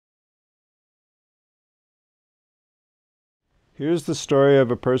Here's the story of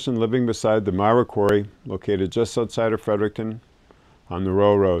a person living beside the Mira quarry, located just outside of Fredericton on the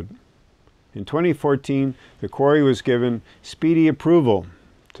Row Road. In 2014, the quarry was given speedy approval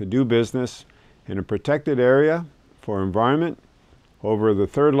to do business in a protected area for environment over the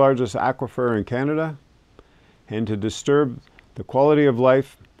third largest aquifer in Canada, and to disturb the quality of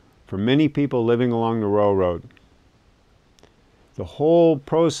life for many people living along the Row Road. The whole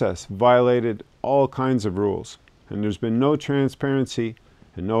process violated all kinds of rules, and there's been no transparency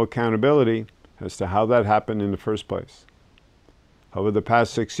and no accountability as to how that happened in the first place. Over the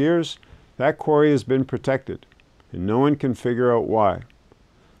past 6 years, that quarry has been protected, and no one can figure out why.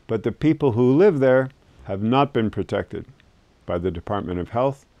 But the people who live there have not been protected by the Department of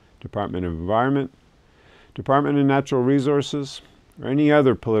Health, Department of Environment, Department of Natural Resources, or any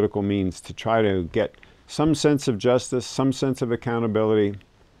other political means to try to get some sense of justice, some sense of accountability,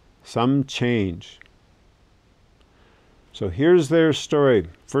 some change. So here's their story,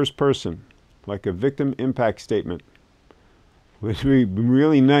 first person, like a victim impact statement. It would be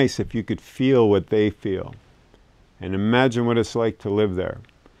really nice if you could feel what they feel and imagine what it's like to live there,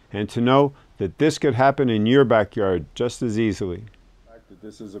 and to know that this could happen in your backyard just as easily. The fact that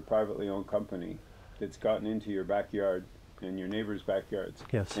this is a privately owned company that's gotten into your backyard and your neighbors' backyards,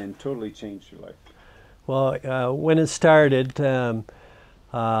 yes, and totally changed your life. Well, when it started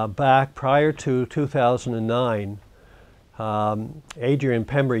back prior to 2009, Adrian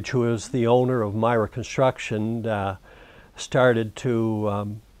Pembridge, who is the owner of Mira Construction, started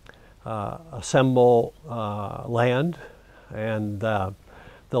to assemble land, and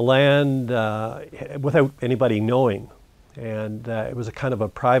the land without anybody knowing, and it was a kind of a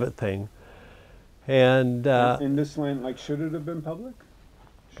private thing. And in this land, like, should it have been public?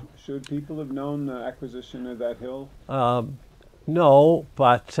 Should people have known the acquisition of that hill? No,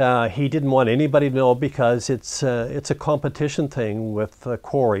 but he didn't want anybody to know, because it's a competition thing with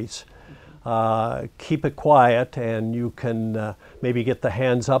quarries. Keep it quiet, and you can maybe get the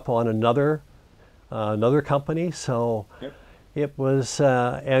hands up on another company. So yep. It was,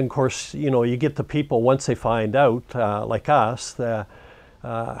 and of course, you know, you get the people once they find out, like us,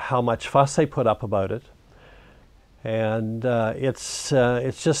 how much fuss they put up about it. And it's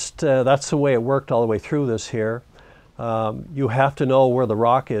just that's the way it worked all the way through this here. You have to know where the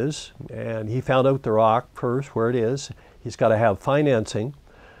rock is, and he found out the rock first, where it is. He's got to have financing,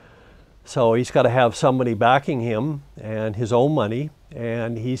 so he's got to have somebody backing him and his own money,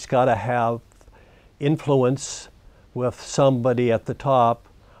 and he's got to have influence with somebody at the top,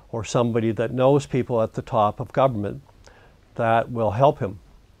 or somebody that knows people at the top of government that will help him.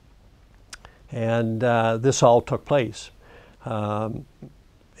 And this all took place.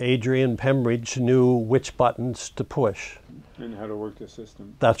 Adrian Pembridge knew which buttons to push. And how to work the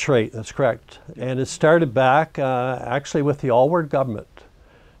system. That's right, that's correct. And it started back actually with the Alward government.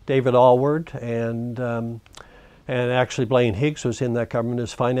 David Alward, and actually Blaine Higgs was in that government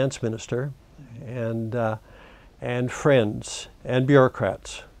as finance minister, and friends and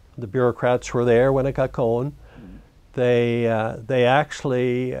bureaucrats. The bureaucrats were there when it got going. They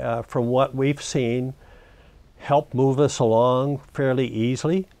actually, from what we've seen, helped move us along fairly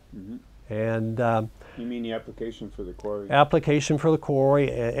easily. Mm-hmm. And you mean the application for the quarry? Application for the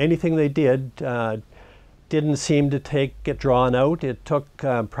quarry. Anything they did didn't seem to get drawn out. It took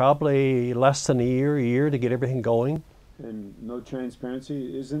probably less than a year to get everything going. And no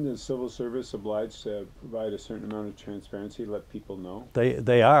transparency? Isn't the civil service obliged to provide a certain amount of transparency, let people know?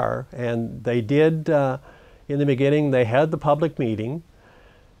 They are, and they did. In the beginning, they had the public meeting,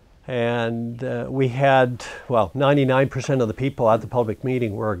 and we had, well, 99% of the people at the public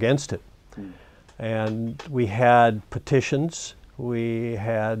meeting were against it. And we had petitions, we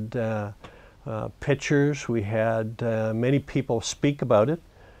had pictures, we had many people speak about it,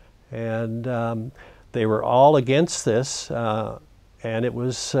 and they were all against this. And it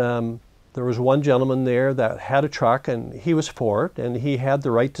was, there was one gentleman there that had a truck, and he was for it, and he had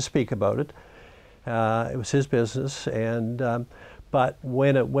the right to speak about it. It was his business, and but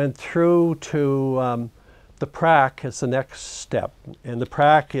when it went through to the PRAC as the next step, and the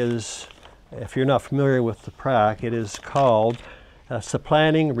PRAC is, if you're not familiar with the PRAC, it is called the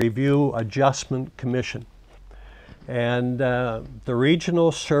Planning Review Adjustment Commission. And the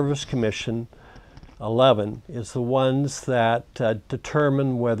Regional Service Commission 11 is the ones that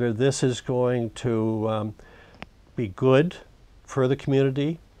determine whether this is going to be good for the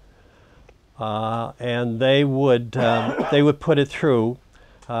community. And they would put it through.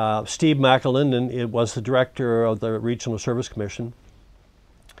 Steve McAlinden was the director of the Regional Service Commission,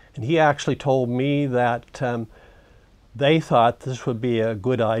 and he actually told me that they thought this would be a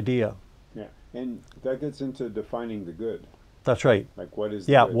good idea. Yeah, and that gets into defining the good. That's right. Like, what is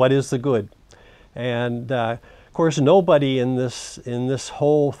the Yeah, good? what is the good? And of course, nobody in this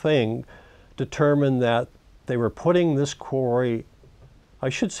whole thing determined that they were putting this quarry, I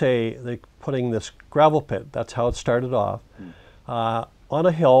should say, they putting this gravel pit, that's how it started off, on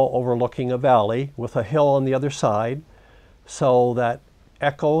a hill overlooking a valley with a hill on the other side, so that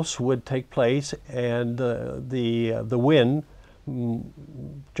echoes would take place, and the wind,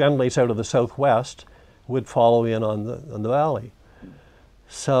 generally it's out of the southwest, would follow in on the valley.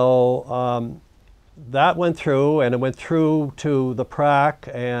 So that went through, and it went through to the PRAC,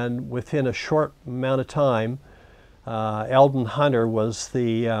 and within a short amount of time, Eldon Hunter was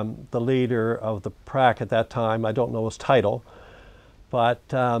the leader of the PRAC at that time. I don't know his title, but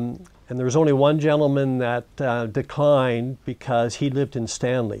and there was only one gentleman that declined because he lived in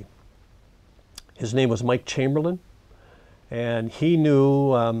Stanley. His name was Mike Chamberlain, and he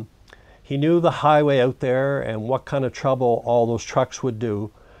knew the highway out there and what kind of trouble all those trucks would do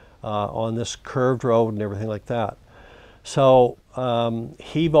on this curved road and everything like that. So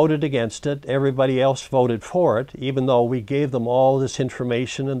he voted against it. Everybody else voted for it, even though we gave them all this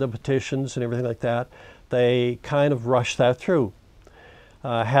information and the petitions and everything like that. They kind of rushed that through.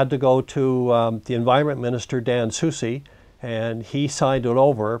 Had to go to the Environment Minister, Dan Soucy, and he signed it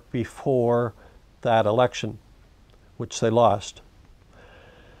over before that election, which they lost.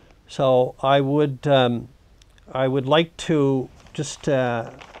 So I would like to just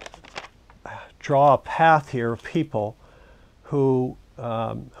draw a path here of people who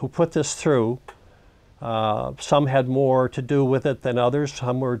put this through. Some had more to do with it than others.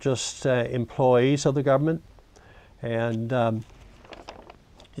 Some were just employees of the government, and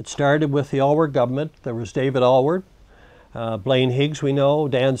it started with the Alward government. There was David Alward, Blaine Higgs, we know,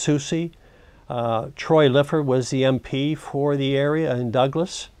 Dan Soucy. Troy Lifford was the MP for the area in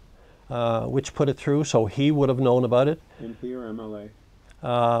Douglas, which put it through, so he would have known about it. MP or MLA?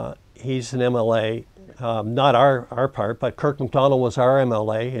 He's an MLA, not our part, but Kirk McDonald was our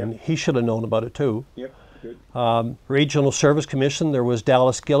MLA, and he should have known about it too. Yep, good. Regional Service Commission, there was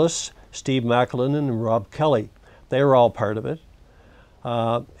Dallas Gillis, Steve McAlindon, and Rob Kelly. They were all part of it.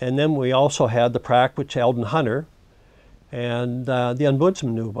 And then we also had the PRAC, which Eldon Hunter, and the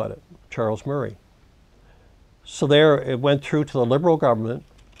Ombudsman knew about it, Charles Murray. So there it went through to the Liberal government,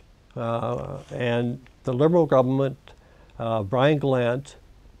 and the Liberal government, Brian Gallant,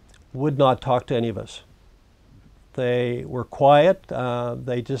 would not talk to any of us. They were quiet.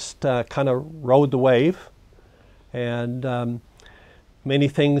 They just kind of rode the wave, and many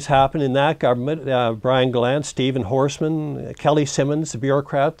things happened in that government. Brian Gallant, Stephen Horseman, Kelly Simmons, the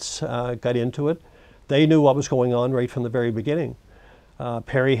bureaucrats got into it. They knew what was going on right from the very beginning.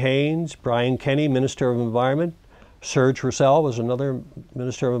 Perry Haynes, Brian Kenny, Minister of Environment, Serge Roussel was another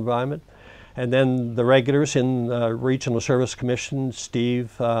Minister of Environment, and then the regulars in Regional Service Commission,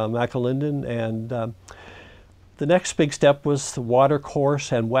 Steve McAlindon, and the next big step was the water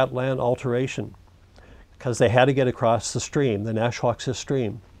course and wetland alteration, because they had to get across the stream, the Nashwaaksis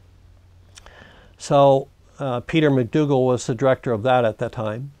stream. So Peter McDougall was the director of that at that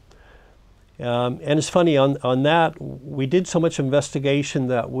time. And it's funny, on that, we did so much investigation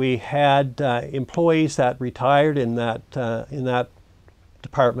that we had employees that retired in that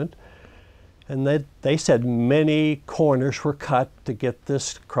department, and they said many corners were cut to get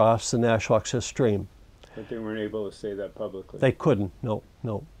this across the Nashwaaksis stream. But they weren't able to say that publicly. They couldn't, no.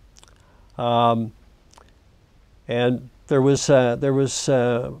 And there was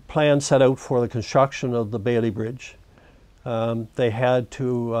plans set out for the construction of the Bailey Bridge. They had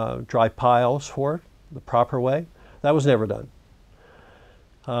to drive piles for it the proper way. That was never done.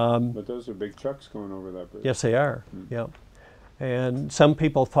 But those are big trucks going over that bridge. Yes, they are. Yeah. And some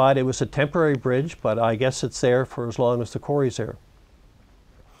people thought it was a temporary bridge, but I guess it's there for as long as the quarry's there.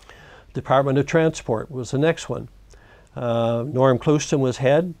 Department of Transport was the next one. Norm Clouston was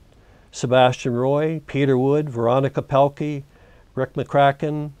head. Sebastian Roy, Peter Wood, Veronica Pelkey, Rick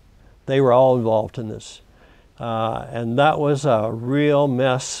McCracken, they were all involved in this. And that was a real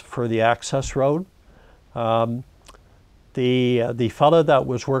mess for the access road. The fellow that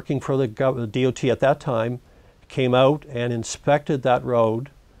was working for the DOT at that time came out and inspected that road,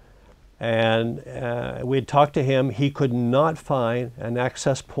 and we'd talked to him. He could not find an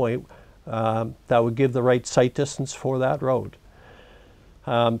access point that would give the right sight distance for that road.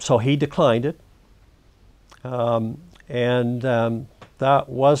 So he declined it, and that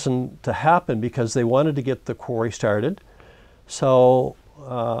wasn't to happen because they wanted to get the quarry started. So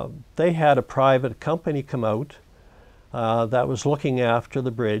they had a private company come out that was looking after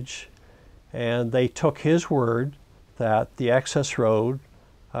the bridge, and they took his word that the access road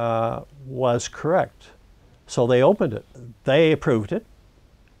was correct. So they opened it. They approved it,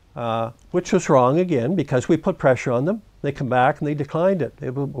 which was wrong again because we put pressure on them. They come back and they declined it.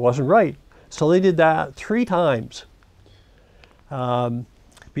 It wasn't right. So they did that 3 times.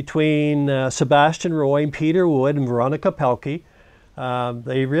 Between Sebastian Roy and Peter Wood and Veronica Pelkey,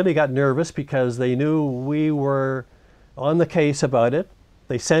 they really got nervous because they knew we were on the case about it.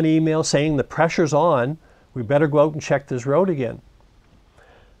 They sent emails saying the pressure's on, we better go out and check this road again.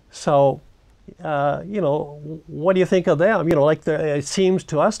 So, you know, what do you think of them? You know, like it seems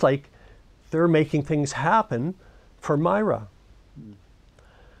to us like they're making things happen for Mira.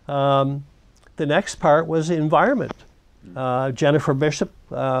 The next part was environment. Jennifer Bishop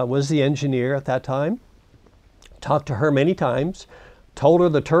was the engineer at that time. Talked to her many times, told her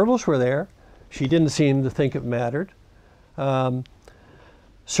the turtles were there. She didn't seem to think it mattered.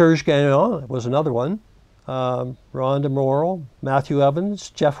 Serge Gagnon was another one. Rhonda Morrill, Matthew Evans,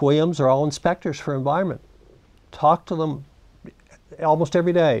 Jeff Williams are all inspectors for environment. Talk to them almost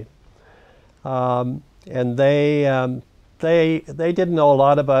every day. And they didn't know a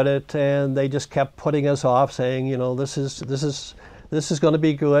lot about it, and they just kept putting us off, saying, you know, this is going to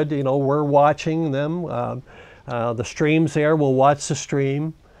be good. You know, we're watching them. The stream's there. We'll watch the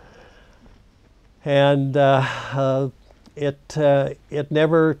stream. And it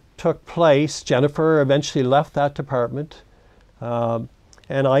never took place. Jennifer eventually left that department, and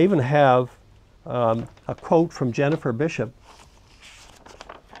I even have a quote from Jennifer Bishop,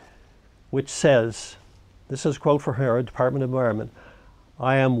 which says, this is a quote for her, Department of Environment,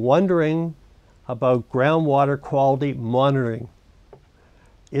 "I am wondering about groundwater quality monitoring.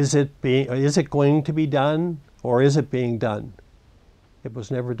 Is it going to be done, or is it being done?" It was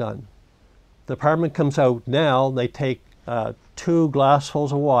never done. The department comes out now, they take 2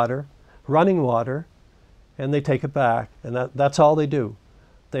 glassfuls of water, running water, and they take it back. And that's all they do.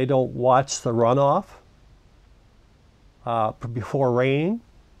 They don't watch the runoff before rain.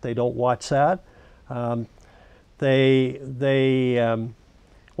 They don't watch that. Well,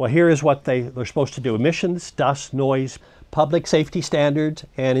 here is what they're supposed to do: emissions, dust, noise, public safety standards,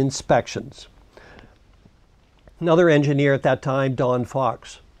 and inspections. Another engineer at that time, Don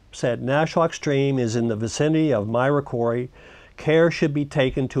Fox, said, "Nashwauk Stream is in the vicinity of Mira Quarry. Care should be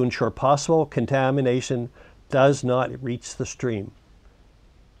taken to ensure possible contamination does not reach the stream,"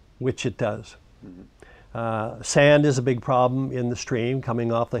 which it does. Sand is a big problem in the stream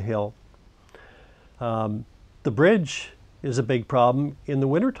coming off the hill. The bridge is a big problem in the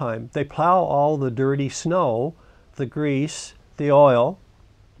wintertime. They plow all the dirty snow, the grease, the oil,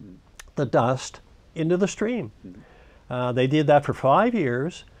 the dust into the stream. They did that for 5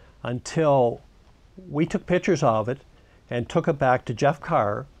 years until we took pictures of it and took it back to Jeff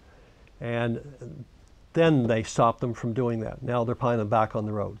Carr, and then they stopped them from doing that. Now they're piling back on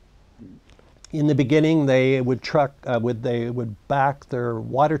the road. In the beginning, they would back their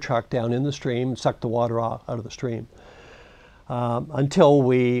water truck down in the stream and suck the water out of the stream. Until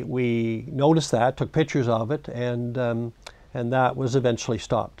we noticed that, took pictures of it, and that was eventually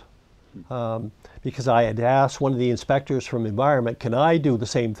stopped. Because I had asked one of the inspectors from Environment, can I do the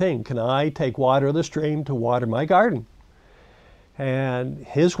same thing? Can I take water of the stream to water my garden? And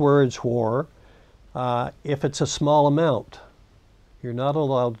his words were, if it's a small amount, you're not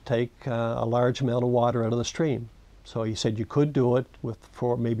allowed to take a large amount of water out of the stream. So he said you could do it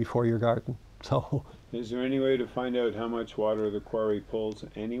maybe for your garden. So, is there any way to find out how much water the quarry pulls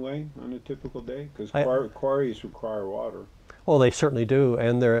anyway on a typical day? Because quarries require water. Well, they certainly do,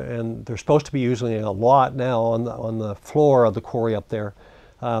 and they're supposed to be using a lot now on the floor of the quarry up there.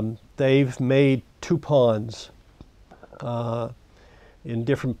 They've made 2 ponds in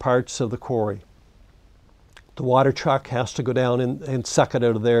different parts of the quarry. The water truck has to go down and suck it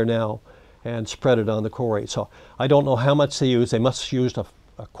out of there now and spread it on the quarry. So I don't know how much they use. They must have used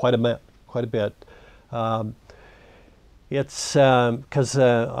quite a bit. It's because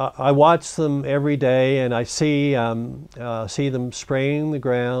I watch them every day, and I see them spraying the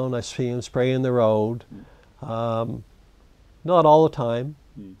ground. I see them spraying the road. Not all the time,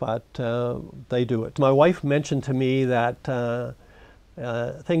 but they do it. My wife mentioned to me that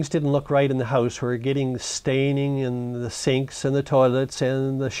things didn't look right in the house. We're getting staining in the sinks and the toilets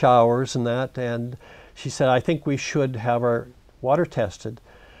and the showers and that. And she said, I think we should have our water tested.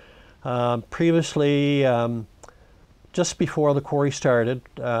 Previously, just before the quarry started,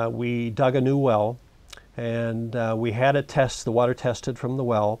 we dug a new well, and we had the water tested from the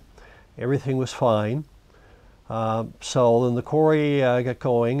well. Everything was fine. So then the quarry got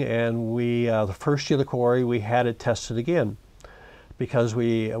going, and the first year of the quarry, we had it tested again, because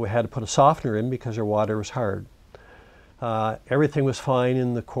we had to put a softener in because our water was hard. Everything was fine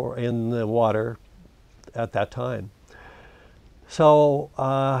in the water. at that time. So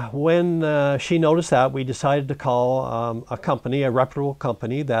when she noticed that, we decided to call a company, a reputable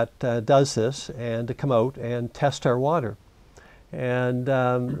company that does this, and to come out and test our water. And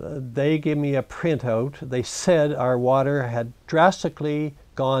they gave me a printout. They said our water had drastically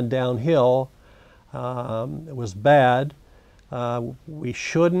gone downhill. It was bad. We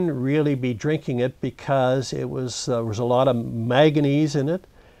shouldn't really be drinking it because there was a lot of manganese in it,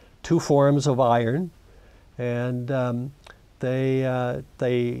 2 forms of iron, and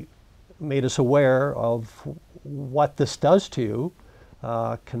they made us aware of what this does to you.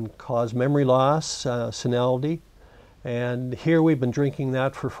 Can cause memory loss, senility, and here we've been drinking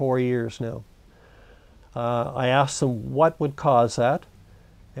that for 4 years now. I asked them what would cause that,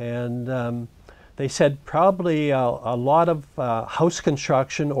 and they said probably a lot of house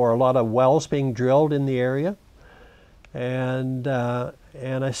construction or a lot of wells being drilled in the area. And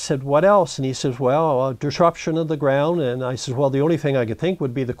I said, what else? And he says, well, disruption of the ground. And I said, well, the only thing I could think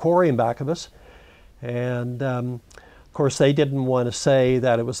would be the quarry in back of us. And of course, they didn't want to say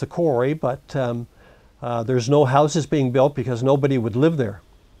that it was the quarry, but there's no houses being built because nobody would live there.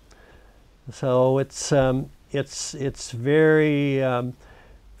 So it's very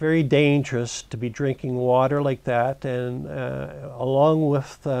very dangerous to be drinking water like that, and along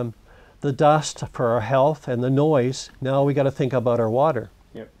with the dust for our health and the noise, now we got to think about our water.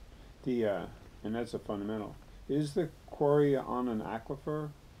 Yep. And that's a fundamental. Is the quarry on an aquifer?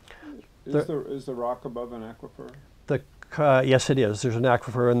 Is the rock above an aquifer? Yes, it is. There's an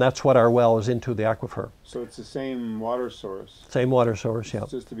aquifer, and that's what our well is into, the aquifer. So it's the same water source? Same water source, yeah.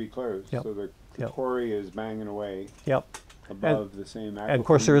 Just to be clear, yep. So the quarry is banging away. Yep. Above the same aquifer. And of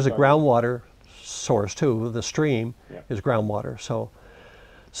course there is a groundwater source too. The stream is groundwater.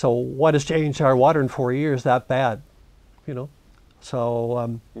 So what has changed our water in 4 years that bad? You know?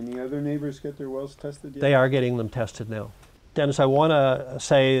 So any other neighbors get their wells tested yet? They are getting them tested now. Dennis, I want to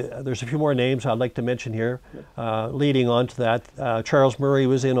say there's a few more names I'd like to mention here. Yep. Leading on to that, Charles Murray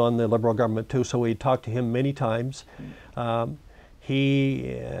was in on the Liberal government too, so we talked to him many times.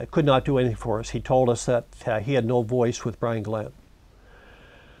 He could not do anything for us. He told us that he had no voice with Brian Gallant.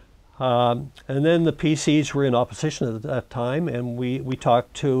 And then the PCs were in opposition at that time, and we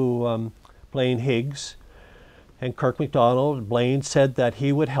talked to Blaine Higgs and Kirk MacDonald. Blaine said that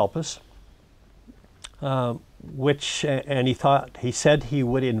he would help us, and he said he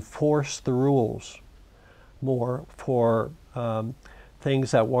would enforce the rules more for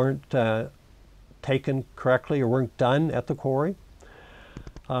things that weren't taken correctly or weren't done at the quarry.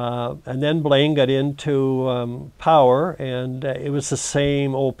 And then Blaine got into power, and it was the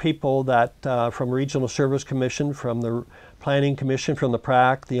same old people that from Regional Service Commission, from the Planning Commission, from the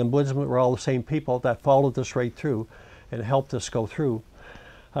PRAC, the Ombudsman were all the same people that followed this right through and helped us go through.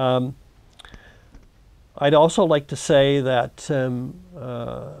 I'd also like to say that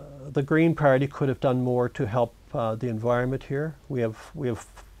the Green Party could have done more to help the environment here. We have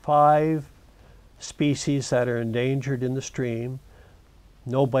 5 species that are endangered in the stream.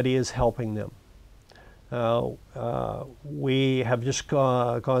 Nobody is helping them. We have just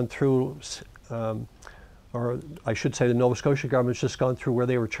gone through, or I should say the Nova Scotia government's just gone through where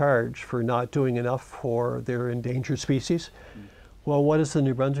they were charged for not doing enough for their endangered species. Well, what is the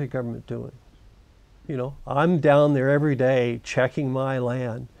New Brunswick government doing? You know, I'm down there every day checking my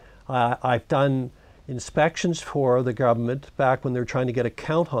land. I've done inspections for the government back when they're trying to get a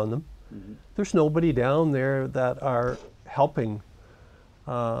count on them. Mm-hmm. There's nobody down there that are helping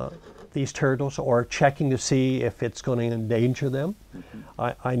these turtles or checking to see if it's going to endanger them.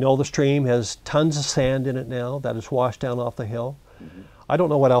 Mm-hmm. I know the stream has tons of sand in it now that is washed down off the hill. Mm-hmm. I don't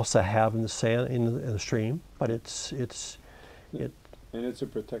know what else they have in the sand in the stream, but and it's a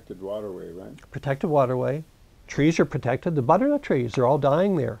protected waterway, right? Protected waterway. Trees are protected. The butternut trees, they're all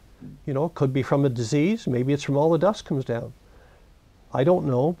dying there. Mm-hmm. You know, it could be from a disease. Maybe it's from all the dust comes down. I don't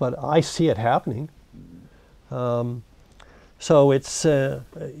know, but I see it happening. Mm-hmm. So it's,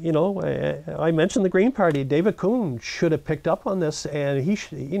 you know, I mentioned the Green Party. David Coon should have picked up on this, and he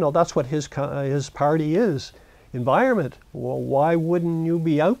should, you know, that's what his party is, environment. Well, why wouldn't you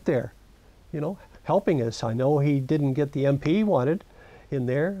be out there, you know, helping us? I know he didn't get the MP he wanted in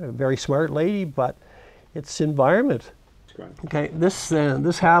there, a very smart lady, but it's environment. Okay,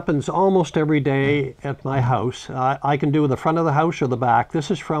 this happens almost every day at my house. I can do the front of the house or the back. This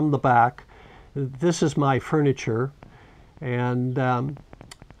is from the back. This is my furniture. And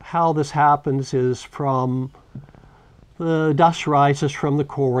how this happens is from the dust rises from the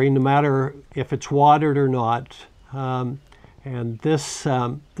quarry, no matter if it's watered or not. And this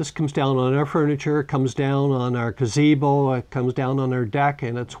comes down on our furniture, it comes down on our gazebo, it comes down on our deck,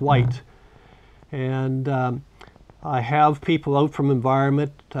 and it's white. And I have people out from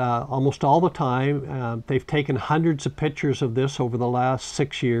environment almost all the time. They've taken hundreds of pictures of this over the last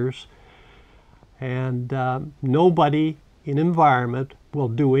 6 years. And nobody in environment will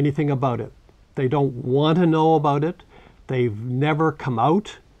do anything about it. They don't want to know about it. They've never come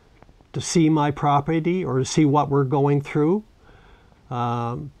out to see my property or to see what we're going through.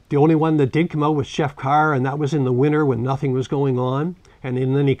 The only one that did come out was Jeff Carr, and that was in the winter when nothing was going on. And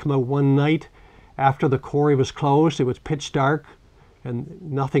then he came out one night after the quarry was closed. It was pitch dark and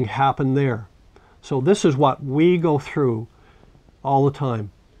nothing happened there. So this is what we go through all the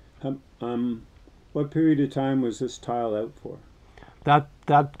time. What period of time was this tile out for?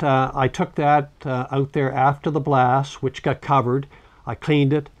 I took that out there after the blast, which got covered. I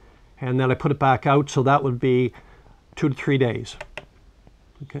cleaned it, and then I put it back out, so that would be 2 to 3 days.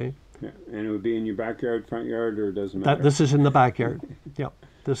 Okay. Yeah. And it would be in your backyard, front yard, or it doesn't matter? This is in the backyard. Yep.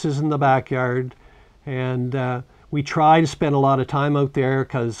 This is in the backyard, and we try to spend a lot of time out there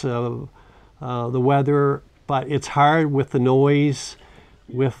because of the weather, but it's hard with the noise,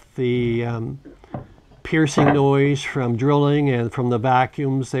 with the piercing noise from drilling and from the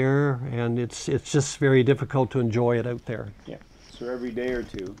vacuums there, and it's just very difficult to enjoy it out there. Yeah. So every day or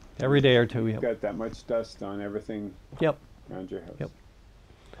two. Every day or two. You've got that much dust on everything. Yep. Around your house. Yep.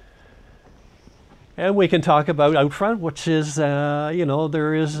 And we can talk about out front, which is,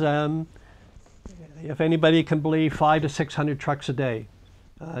 there is, if anybody can believe, 500 to 600 trucks a day.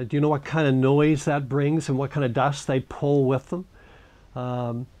 Do you know what kind of noise that brings and what kind of dust they pull with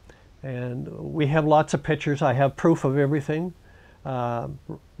them? And we have lots of pictures. I have proof of everything.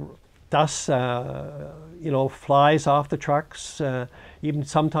 Dust, flies off the trucks. Even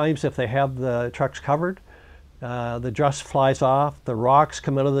sometimes if they have the trucks covered, the dust flies off. The rocks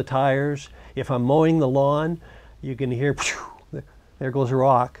come out of the tires. If I'm mowing the lawn, you can hear, there goes a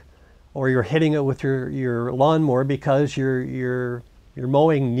rock. Or you're hitting it with your lawnmower because you're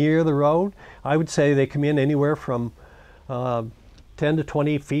mowing near the road. I would say they come in anywhere from 10 to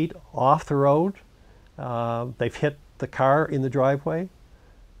 20 feet off the road. They've hit the car in the driveway.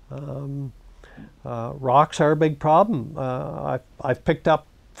 Rocks are a big problem. I've picked up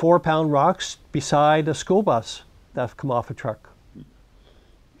 4-pound rocks beside a school bus that have come off a truck.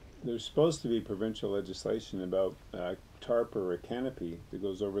 There's supposed to be provincial legislation about a tarp or a canopy that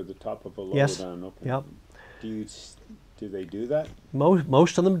goes over the top of a load Yes. on an open. Yep. Do they do that?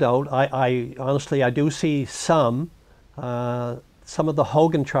 Most of them don't. I honestly, I do see some. Some of the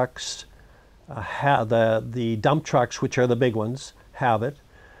Hogan trucks have the dump trucks, which are the big ones, have it,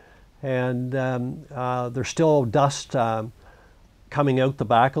 and there's still dust coming out the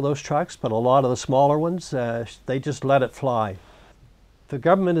back of those trucks. But a lot of the smaller ones, they just let it fly. The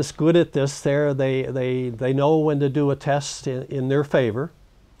government is good at this. They know when to do a test in their favor.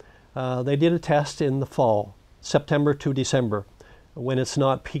 They did a test in the fall, September to December, when it's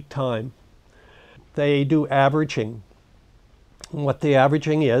not peak time. They do averaging. What the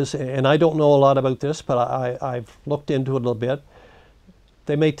averaging is, and I don't know a lot about this, but I've looked into it a little bit.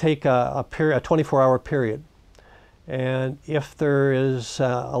 They may take a 24-hour period, and if there is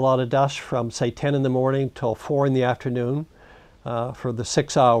a lot of dust from say 10 in the morning till 4 in the afternoon for the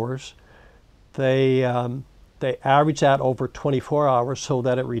 6 hours, they average that over 24 hours so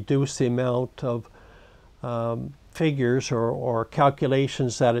that it reduces the amount of figures or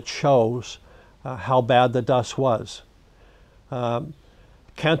calculations that it shows how bad the dust was.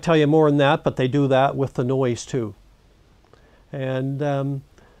 Can't tell you more than that, but they do that with the noise too. And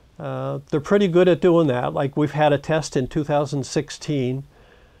they're pretty good at doing that. Like we've had a test in 2016,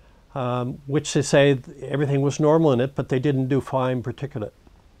 which they say everything was normal in it, but they didn't do fine particulate.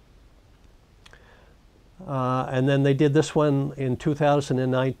 And then they did this one in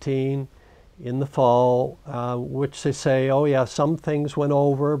 2019 in the fall, which they say, oh yeah, some things went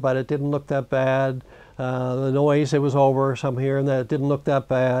over, but it didn't look that bad. The noise, it was over some here and that, it didn't look that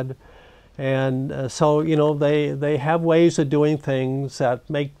bad. And so, they have ways of doing things that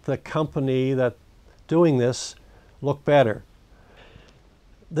make the company that's doing this look better.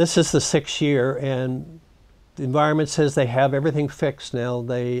 This is the 6th year, and the environment says they have everything fixed now.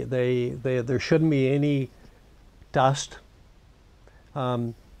 There shouldn't be any dust.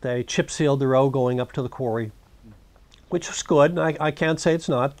 They chip sealed the road going up to the quarry, which was good. I can't say it's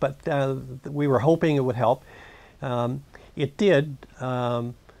not, but we were hoping it would help. It did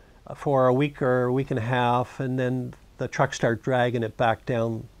for a week or a week and a half, and then the trucks start dragging it back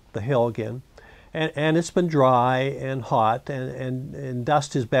down the hill again. And it's been dry and hot, and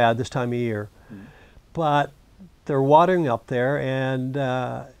dust is bad this time of year. But they're watering up there, and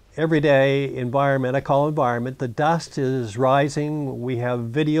every day environment, I call environment, the dust is rising. We have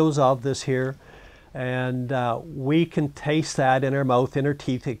videos of this here. And we can taste that in our mouth, in our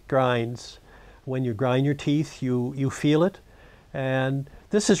teeth. It grinds. When you grind your teeth, you feel it. And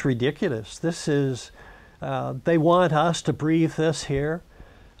this is ridiculous. This is, they want us to breathe this here.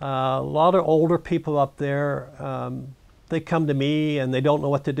 A lot of older people up there, they come to me and they don't know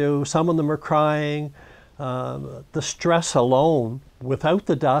what to do. Some of them are crying. The stress alone, without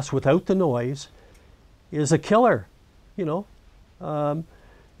the dust, without the noise, is a killer, you know.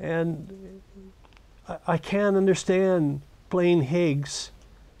 And I can't understand Blaine Higgs,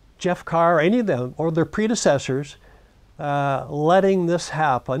 Jeff Carr, any of them, or their predecessors, letting this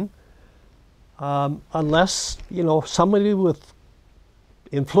happen, unless, you know, somebody with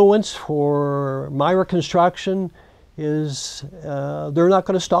influence for Mira construction is, they're not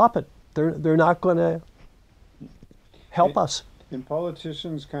going to stop it. They're not going to help us. And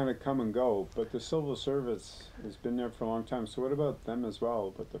politicians kind of come and go, but the civil service has been there for a long time. So what about them as well,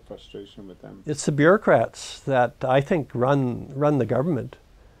 about the frustration with them? It's the bureaucrats that I think run the government.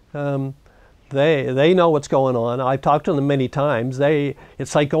 They know what's going on. I've talked to them many times.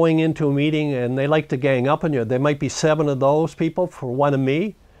 It's like going into a meeting and they like to gang up on you. There might be 7 of those people for 1 of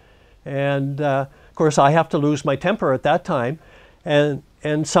me. And of course I have to lose my temper at that time. And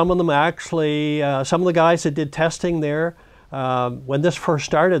some of them actually, some of the guys that did testing there, when this first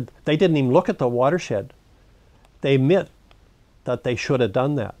started, they didn't even look at the watershed. They admit that they should have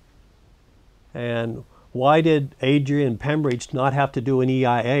done that. And why did Adrian Pembridge not have to do an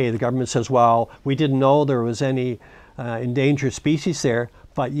EIA? The government says, well, we didn't know there was any endangered species there.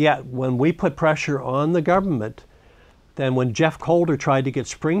 But yet, when we put pressure on the government, then when Jeff Calder tried to get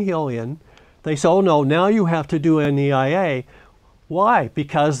Spring Hill in, they said, oh no, now you have to do an EIA. Why?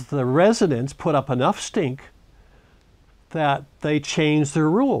 Because the residents put up enough stink that they changed their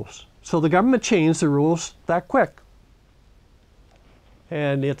rules. So the government changed the rules that quick.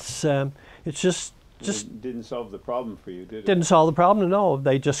 And it's just It didn't solve the problem for you, did it? Didn't solve the problem, no.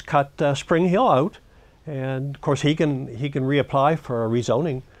 They just cut Spring Hill out. And of course he can reapply for a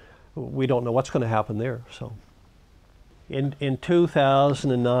rezoning. We don't know what's going to happen there. So in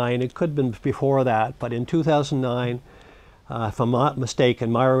 2009, it could have been before that, but in 2009, if I'm not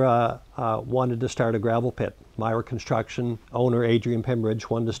mistaken, Mira wanted to start a gravel pit. Mira Construction owner Adrian Pembridge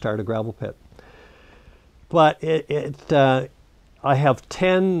wanted to start a gravel pit. But I have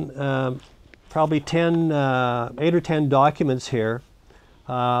 10, probably 10, 8 or 10 documents here.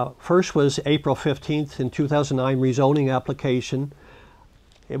 First was April 15th in 2009 rezoning application.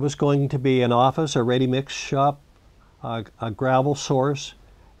 It was going to be an office, a ready-mix shop, a gravel source,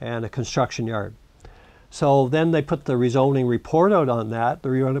 and a construction yard. So then they put the rezoning report out on that. The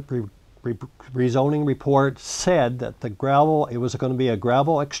rezoning report said that the gravel, it was going to be a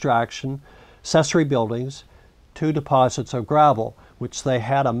gravel extraction, accessory buildings, 2 deposits of gravel, which they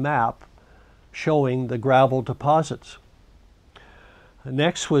had a map showing the gravel deposits.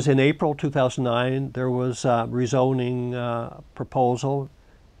 Next was in April 2009, there was a rezoning proposal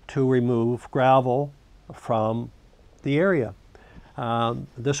to remove gravel from the area.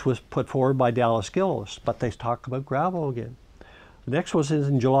 This was put forward by Dallas Gillis, but they talk about gravel again. The next was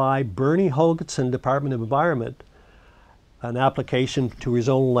in July, Bernie Hoganson, Department of Environment, an application to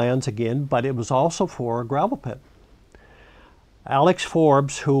rezone lands again, but it was also for a gravel pit. Alex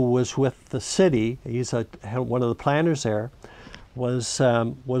Forbes, who was with the city, he's one of the planners there, was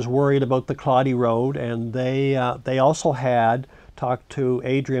worried about the Claudy Road, and they also had talked to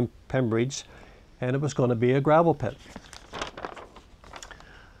Adrian Pembridge, and it was going to be a gravel pit.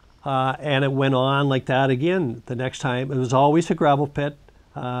 And it went on like that again the next time. It was always a gravel pit.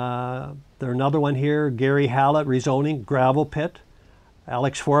 There's another one here, Gary Hallett rezoning, gravel pit.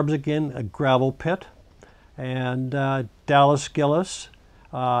 Alex Forbes again, a gravel pit. And Dallas Gillis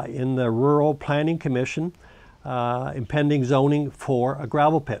in the Rural Planning Commission, impending zoning for a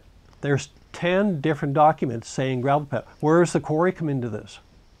gravel pit. There's 10 different documents saying gravel pit. Where does the quarry come into this?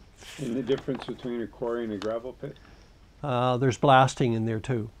 And the difference between a quarry and a gravel pit? There's blasting in there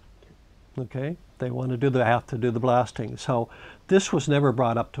too. Okay, they want to do have to do the blasting. So this was never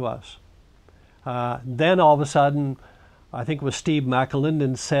brought up to us. Then all of a sudden, I think it was Steve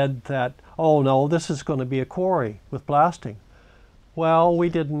McAlinden said that, oh no, this is going to be a quarry with blasting. Well, we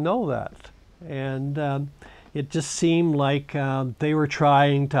didn't know that. And it just seemed like they were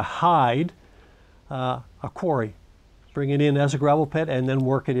trying to hide a quarry, bring it in as a gravel pit and then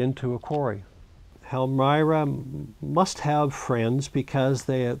work it into a quarry. Mira must have friends because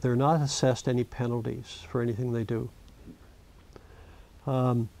they're not assessed any penalties for anything they do.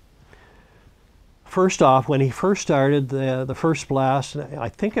 First off, when he first started the first blast, I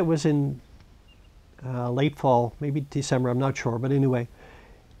think it was in late fall, maybe December, I'm not sure, but anyway,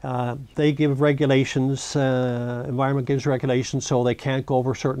 They give regulations, environment gives regulations, so they can't go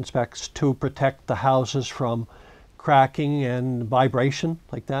over certain specs to protect the houses from cracking and vibration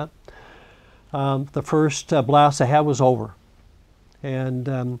like that. The first blast they had was over.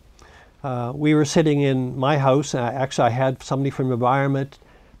 And we were sitting in my house. Actually, I had somebody from environment,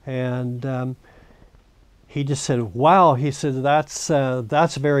 and he just said, "Wow," he said,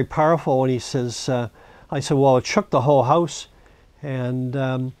 that's very powerful. And he says, I said, "Well, it shook the whole house." And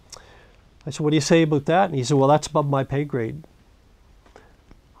I said, "What do you say about that?" And he said, "Well, that's above my pay grade.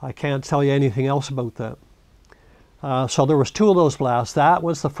 I can't tell you anything else about that." So there was 2 of those blasts. That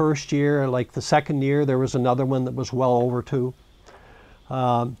was the first year. Like the second year, there was another one that was well over 2.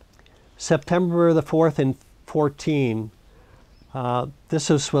 September the 4th in 14, this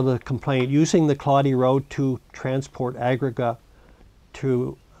is with a complaint, using the Claudy Road to transport aggregate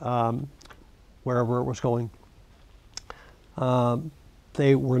to wherever it was going.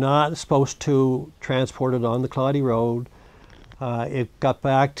 They were not supposed to transport it on the Claudy Road. It got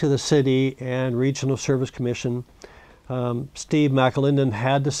back to the city and Regional Service Commission. Steve McAlinden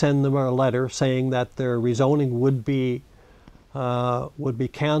had to send them a letter saying that their rezoning would be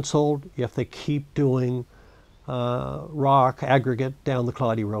canceled if they keep doing rock aggregate down the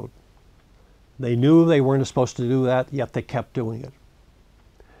Claudy Road. They knew they weren't supposed to do that, yet they kept doing it.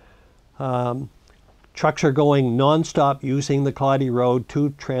 Trucks are going non-stop using the Claudy Road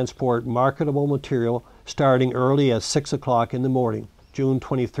to transport marketable material starting early as 6 o'clock in the morning, June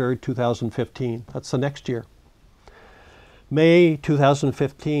 23rd, 2015. That's the next year. May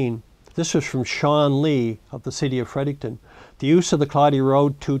 2015, this was from Sean Lee of the City of Fredericton. The use of the Claudy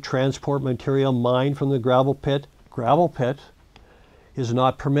Road to transport material mined from the gravel pit is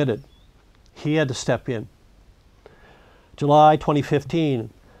not permitted. He had to step in. July 2015,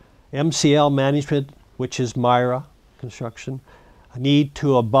 MCL Management, which is Mira Construction, need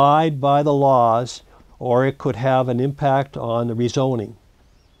to abide by the laws or it could have an impact on the rezoning.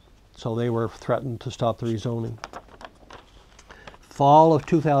 So they were threatened to stop the rezoning. Fall of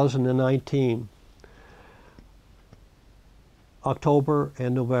 2019, October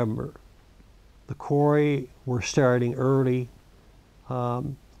and November, the quarry were starting early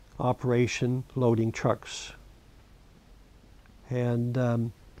operation loading trucks.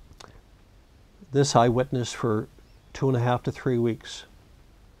 And this I witnessed for 2.5 to 3 weeks.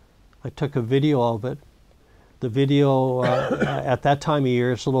 I took a video of it. The video at that time of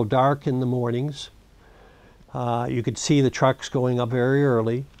year, it's a little dark in the mornings. You could see the trucks going up very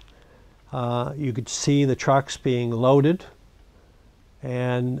early. You could see the trucks being loaded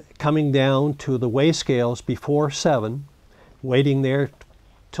and coming down to the weigh scales before 7, waiting there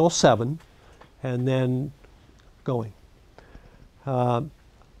till 7, and then going.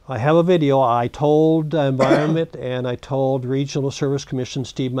 I have a video. I told Environment and I told Regional Service Commission,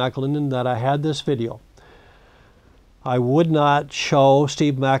 Steve McAlinden, that I had this video. I would not show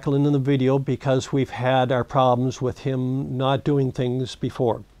Steve McAlinden in the video because we've had our problems with him not doing things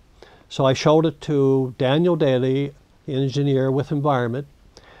before. So I showed it to Daniel Daly, engineer with Environment,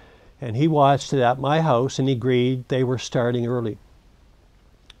 and he watched it at my house and he agreed they were starting early.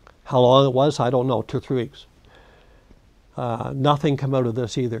 How long it was, I don't know, 2 or 3 weeks. Nothing came out of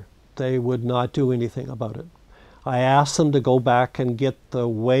this either. They would not do anything about it. I asked them to go back and get the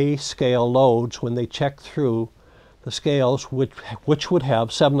weigh scale loads when they checked through the scales, which would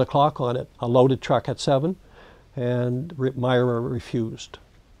have 7 o'clock on it, a loaded truck at 7, and Mira refused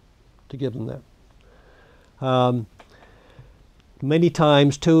to give them that. Many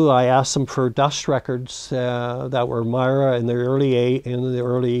times too, I asked them for dust records that were Mira in the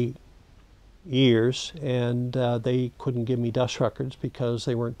early years, and they couldn't give me dust records because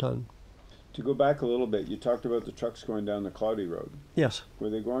they weren't done. To go back a little bit, you talked about the trucks going down the Claudy Road. Yes. Were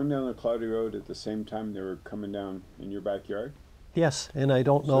they going down the Claudy Road at the same time they were coming down in your backyard? Yes, and I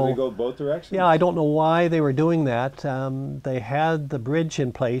don't know. So they go both directions? Yeah, I don't know why they were doing that. They had the bridge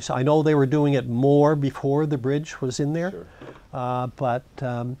in place. I know they were doing it more before the bridge was in there. Sure. But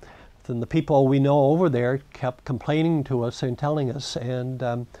then the people we know over there kept complaining to us and telling us,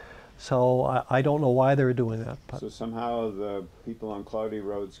 and so I don't know why they were doing that. But so somehow the people on Claudy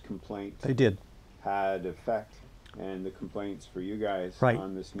Road's complaint they did had effect, and the complaints for you guys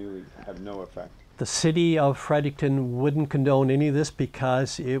on this new have no effect. The city of Fredericton wouldn't condone any of this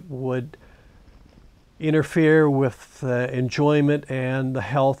because it would interfere with the enjoyment and the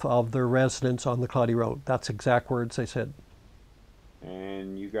health of the residents on the Claudy Road. That's exact words they said.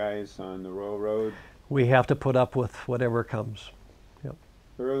 And you guys on the Royal Road? We have to put up with whatever comes. Yep.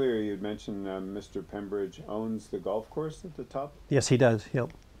 Earlier you had mentioned Mr. Pembridge owns the golf course at the top? Yes, he does. Yep.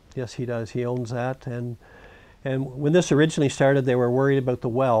 Yes, he does. He owns that, and And when this originally started, they were worried about the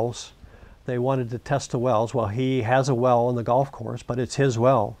wells. They wanted to test the wells. Well, he has a well on the golf course, but it's his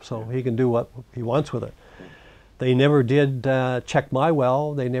well, so he can do what he wants with it. They never did check my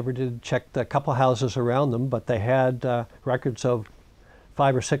well. They never did check the couple houses around them, but they had records of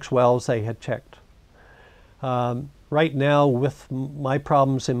 5 or 6 wells they had checked. Right now, with my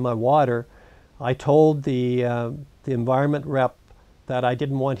problems in my water, I told the environment rep that I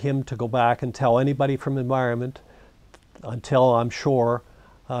didn't want him to go back and tell anybody from environment until I'm sure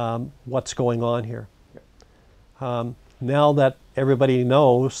what's going on here. Now that everybody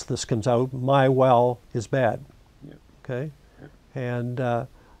knows this comes out, my well is bad. Okay, and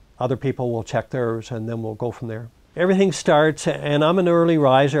other people will check theirs, and then we'll go from there. Everything starts, and I'm an early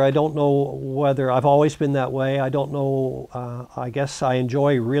riser. I don't know whether I've always been that way. I don't know. I guess I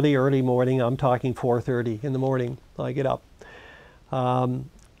enjoy really early morning. I'm talking 4:30 in the morning. I get up.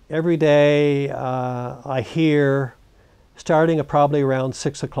 Every day I hear, starting at probably around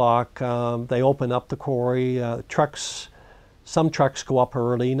 6 o'clock, they open up the quarry. Trucks, some trucks go up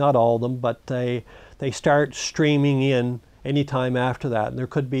early, not all of them, but they start streaming in anytime after that. And there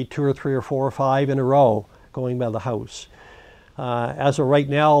could be 2 or 3 or 4 or 5 in a row going by the house. As of right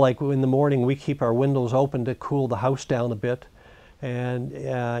now, like in the morning, we keep our windows open to cool the house down a bit. And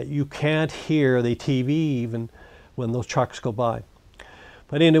you can't hear the TV even when those trucks go by.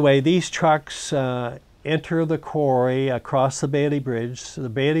 But anyway, these trucks enter the quarry across the Bailey Bridge. The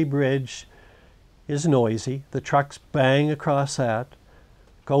Bailey Bridge is noisy. The trucks bang across that,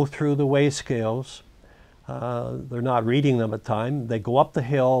 go through the weigh scales. They're not reading them at the time. They go up the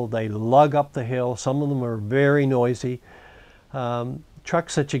hill, they lug up the hill. Some of them are very noisy.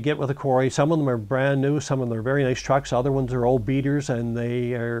 Trucks that you get with a quarry, some of them are brand new, some of them are very nice trucks, other ones are old beaters, and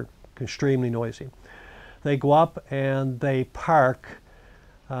they are extremely noisy. They go up and they park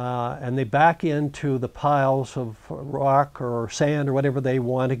and they back into the piles of rock or sand or whatever they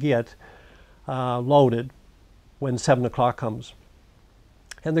want to get loaded when 7 o'clock comes.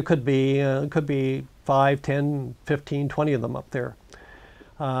 And there could be 5, 10, 15, 20 of them up there.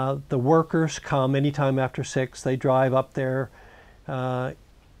 The workers come anytime after 6. They drive up there.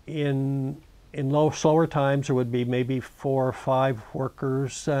 In slower times, there would be maybe 4 or 5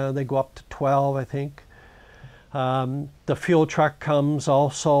 workers. They go up to 12, I think. The fuel truck comes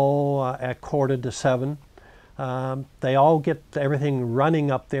also at 6:45. They all get everything running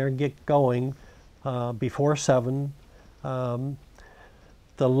up there and get going before 7.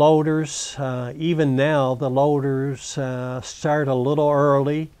 The loaders, even now, the loaders start a little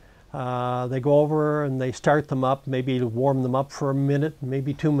early. They go over and they start them up, maybe warm them up for a minute,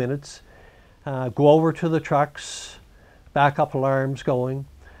 maybe 2 minutes. Go over to the trucks, backup alarms going.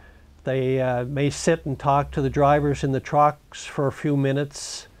 They may sit and talk to the drivers in the trucks for a few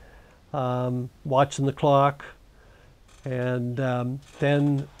minutes, watching the clock. And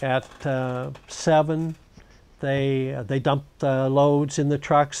then at 7, they dump the loads in the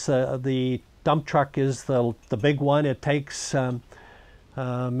trucks. The dump truck is the big one. It takes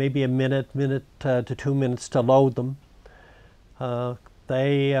maybe a minute to 2 minutes to load them.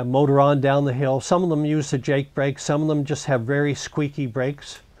 They motor on down the hill. Some of them use the Jake brakes. Some of them just have very squeaky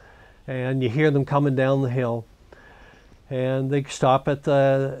brakes. And you hear them coming down the hill. And they stop at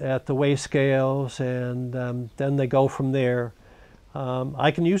the weigh scales, and then they go from there.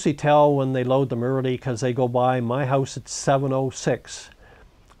 I can usually tell when they load them early because they go by my house at 7:06.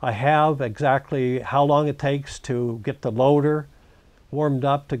 I have exactly how long it takes to get the loader warmed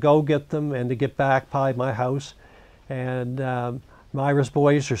up to go get them and to get back by my house. And Mira's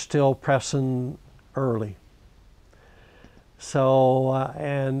boys are still pressing early. So,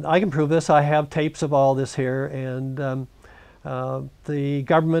 and I can prove this. I have tapes of all this here, and the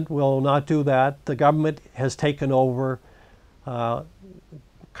government will not do that. The government has taken over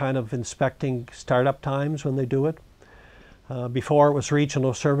kind of inspecting startup times when they do it. Before it was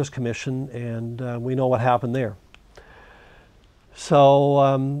Regional Service Commission, and we know what happened there.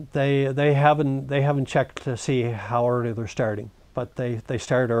 So they haven't checked to see how early they're starting, but they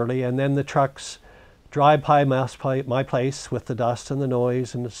start early, and then the trucks drive by my place with the dust and the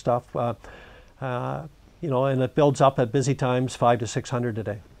noise and the stuff, you know, and it builds up at busy times 500 to 600 a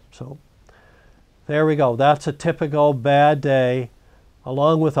day. So there we go. That's a typical bad day,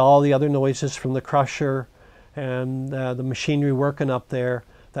 along with all the other noises from the crusher and the machinery working up there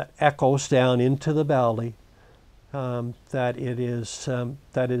that echoes down into the valley. That it is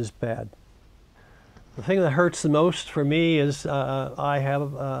bad. The thing that hurts the most for me is I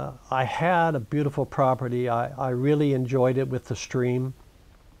had a beautiful property. I really enjoyed it with the stream.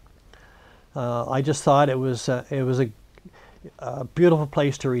 I just thought it was a beautiful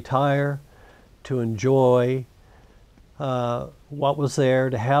place to retire, to enjoy, what was there,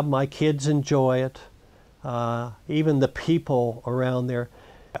 to have my kids enjoy it, even the people around there.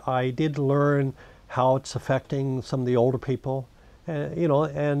 I did learn how it's affecting some of the older people, you know,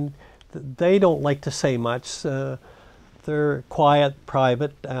 and they don't like to say much. They're quiet,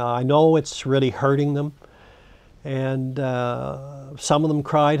 private. I know it's really hurting them, and some of them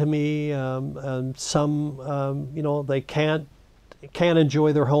cry to me, and some, you know, they can't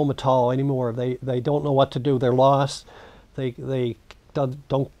enjoy their home at all anymore. They don't know what to do. They're lost. They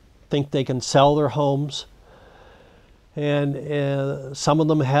don't think they can sell their homes. And some of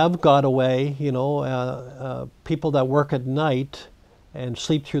them have got away, you know. People that work at night and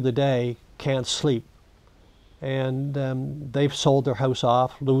sleep through the day can't sleep. And they've sold their house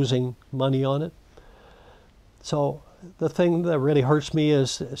off, losing money on it. So the thing that really hurts me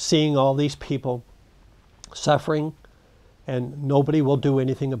is seeing all these people suffering and nobody will do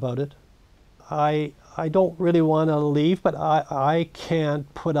anything about it. I don't really want to leave, but I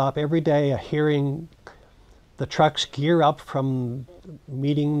can't put up every day hearing the trucks gear up from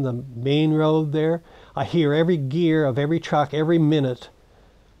meeting the main road there. I hear every gear of every truck every minute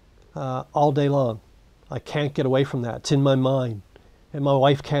all day long. I can't get away from that. It's in my mind. And my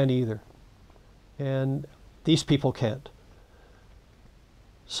wife can't either. And these people can't.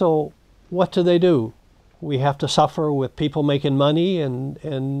 So what do? We have to suffer with people making money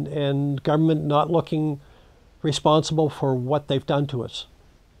and government not looking responsible for what they've done to us.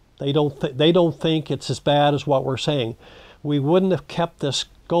 They don't think it's as bad as what we're saying. We wouldn't have kept this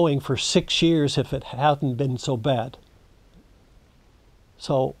going for 6 years if it hadn't been so bad.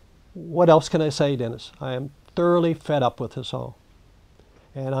 So what else can I say, Dennis? I am thoroughly fed up with this all.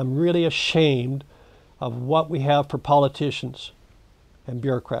 And I'm really ashamed of what we have for politicians and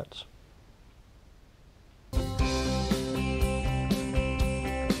bureaucrats.